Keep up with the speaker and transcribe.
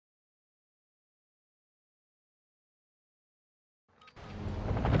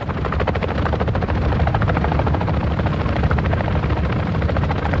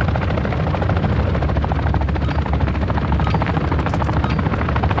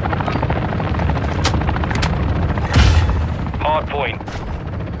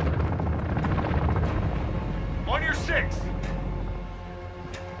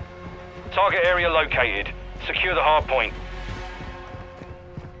located. Secure the hardpoint.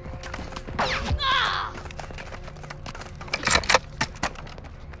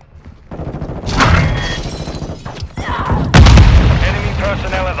 Enemy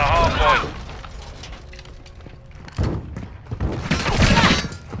personnel at the hardpoint.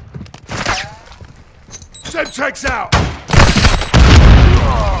 Semtex out!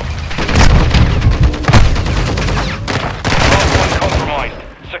 Hardpoint compromised.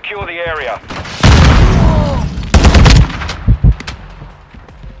 Secure the area.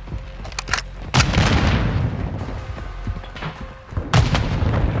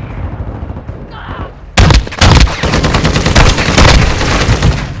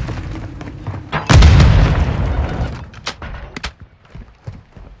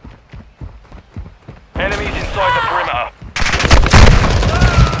 Enemies inside the perimeter.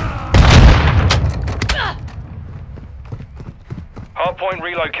 Hardpoint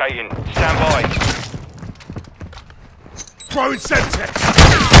relocating. Stand by. Throwing Semtex!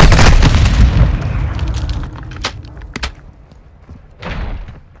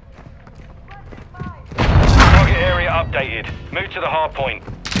 Target area updated. Move to the hardpoint.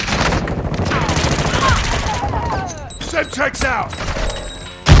 Semtex out!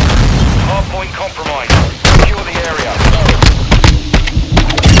 Hardpoint compromised. Secure the area.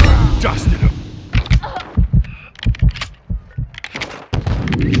 Dusted him.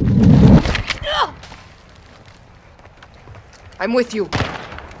 I'm with you.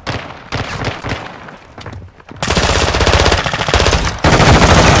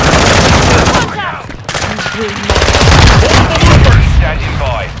 Standing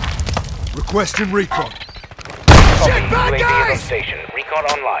by. Requesting recon. Shit, bad guys! On station. Recon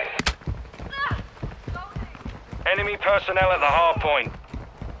online. Enemy personnel at the hardpoint.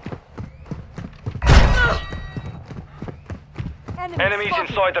 Enemies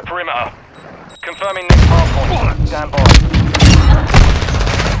inside the perimeter. Confirming next hardpoint. Stand by.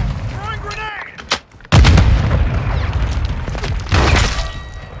 Throwing grenade!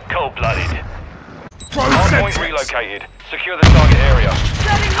 Cold-blooded. Throwing Hardpoint Semtex! relocated. Secure the target area.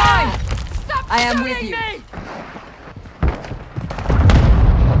 Setting mine! I am with you.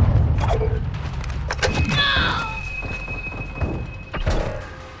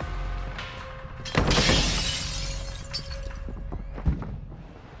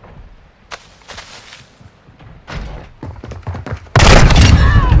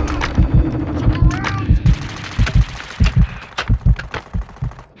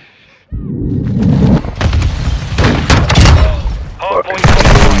 Hardpoint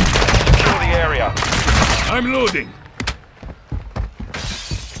compromised. Secure the area. I'm loading.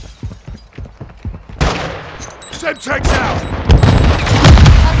 Semtex out!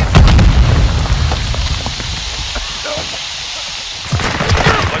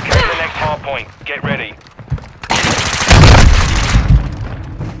 Locate the next hardpoint. Get ready.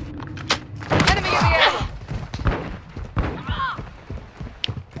 Enemy in the air!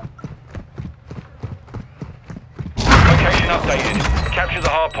 Location updated. Capture the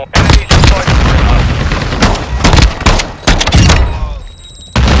hardpoint. Enemies inside the perimeter.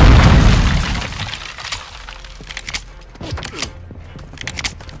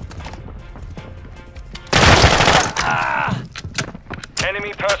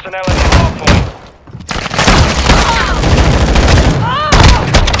 Enemy personnel at the hardpoint.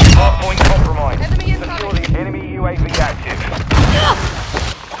 Hardpoint compromised. Enemy Secure the enemy UAV active.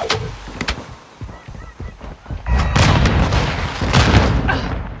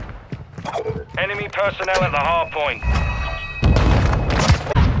 Enemy personnel at the hardpoint.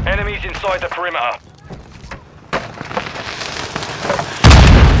 Enemies inside the perimeter.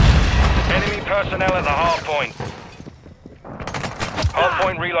 Enemy personnel at the hardpoint.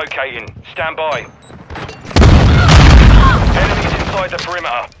 Hardpoint relocating. Stand by. Enemies inside the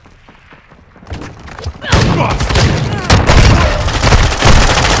perimeter.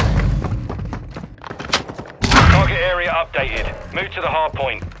 Target area updated. Move to the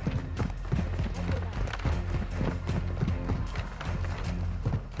hardpoint.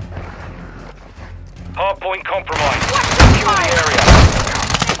 Hardpoint compromised. Secure the area.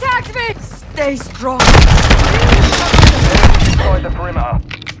 Attack me! Stay strong. Inside the perimeter.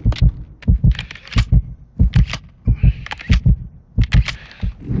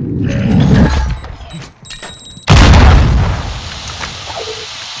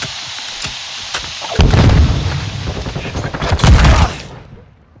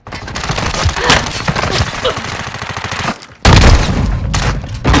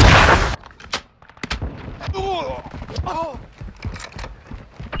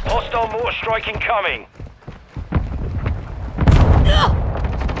 Hostile mortar strike incoming.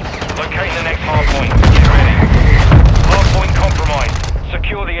 Locating the next hardpoint. Get ready. Hardpoint compromised.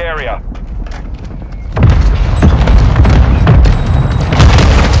 Secure the area.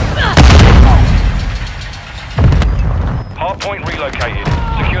 Hardpoint relocated.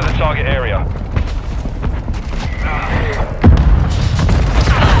 Secure the target area.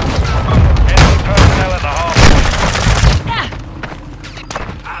 Enemy personnel at the hardpoint.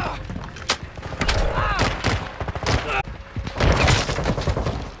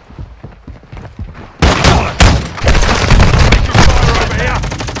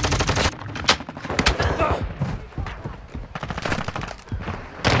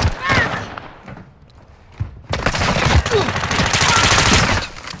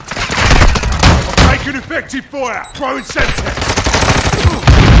 Taking effective fire! Throwing Semtex!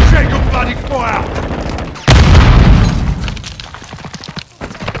 Check your bloody fire!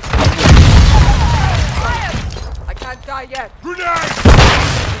 I can't die yet. Grenade!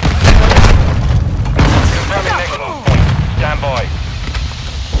 Confirming next point. Stand by.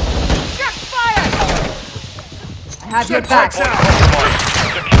 Check fire! I have your Semtex back. out! Compromised.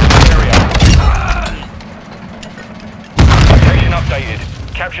 Secure the area. Location updated.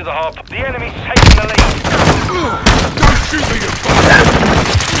 Capture the hub. The enemy's taking the lead. Don't shoot me, you bastard!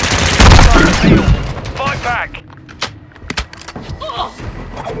 Fight back.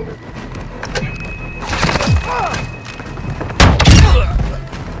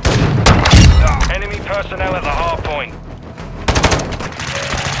 Enemy personnel at the hard point.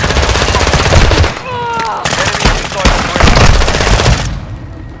 Enemy inside the perimeter.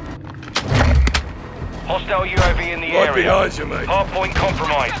 Hostile UAV in the Right area. behind you, mate. Hard point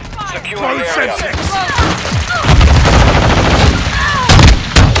compromised. Secure Throwing the area. Semtex!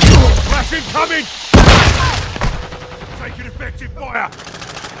 Flash incoming! Taking effective fire!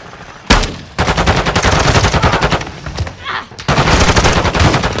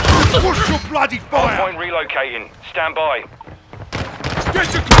 Push your bloody Hard fire! point relocating. Stand by. Get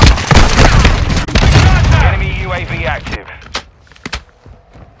to cover! Enemy UAV active.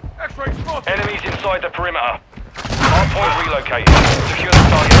 X-ray spotted! Enemies inside the perimeter. Hard point relocated. Secure the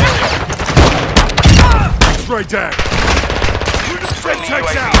target area. X-ray down! Friendly Semtex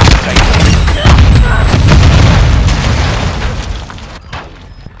UAV out! stationed.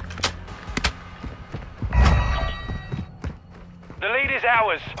 The lead is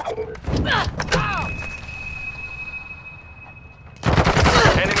ours.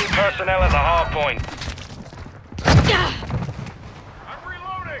 Enemy personnel at the hard point. I'm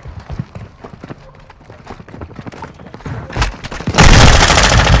reloading!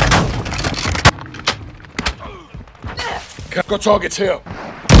 Got targets here.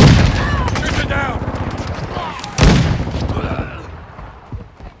 Shooter down!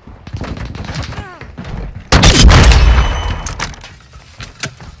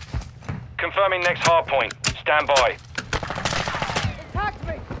 Confirming next hard point. Stand by. Attack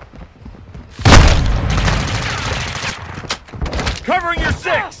me! Covering your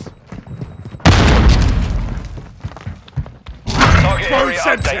six! Target Throwing area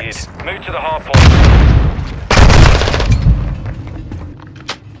Semtex. updated. Move to the hard point.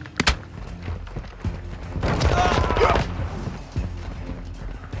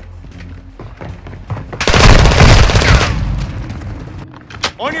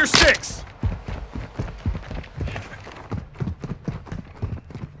 On your six!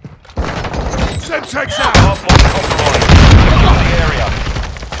 Semtex out! Hard point compromised. Secure the area.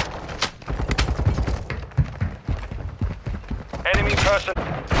 Enemy person.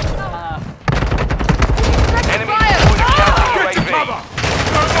 Enemy deployed a counter Get to UAV. cover!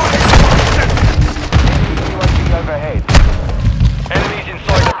 No more Semtex! UAV overhead. Enemies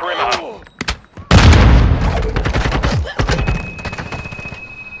inside the perimeter.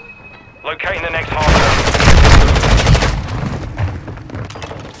 Locating the next hard point.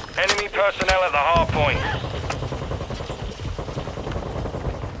 Enemy personnel at the hard point.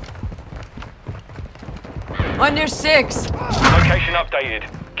 On your six! Location updated.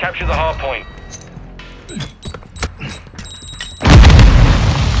 Capture the hard point.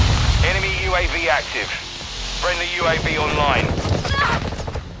 Enemy UAV active. Friendly UAV online.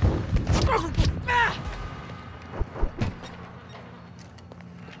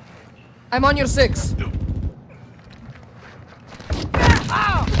 I'm on your six.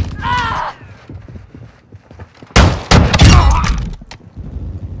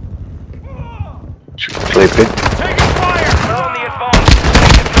 Sleeping. Taking fire! We're on the advance.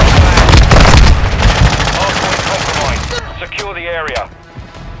 Take control of land. Hardpoint compromised. Secure the area.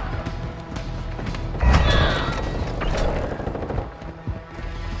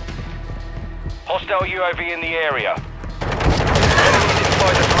 Hostile UAV in the area. Enemies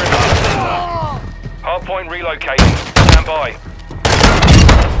inside the perimeter. Hardpoint relocating. Stand by.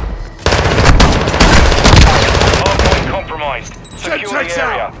 Hardpoint compromised. Secure Semtex the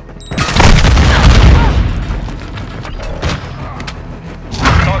area. out.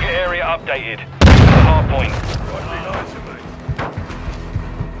 Target area updated. Hardpoint.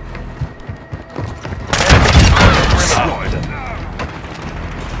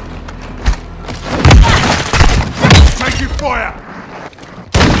 Taking fire!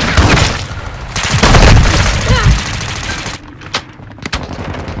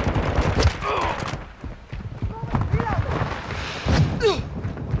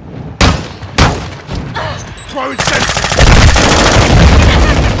 Throwing sensors!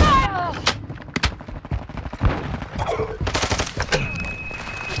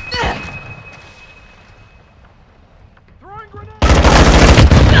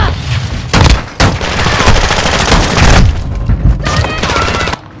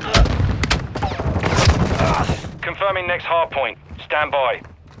 Confirming next hardpoint. Stand by.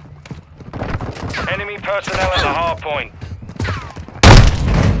 Enemy personnel at the hardpoint.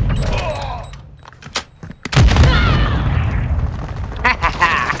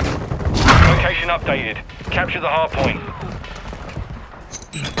 Location updated. Capture the hardpoint.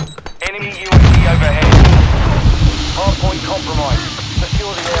 Enemy UAV overhead. Hardpoint compromised.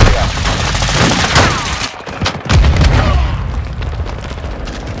 Secure the area.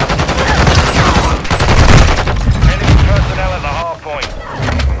 Enemy personnel at the hardpoint.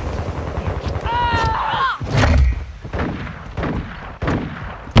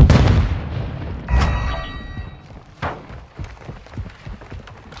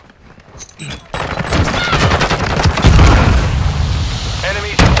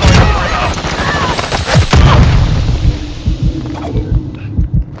 Enemies deploying perimeter.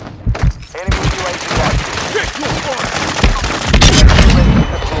 Enemy UAV active. Get your fire!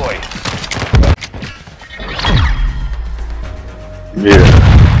 Deploy.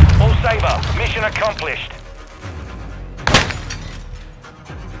 Yeah. All Sabre, mission accomplished.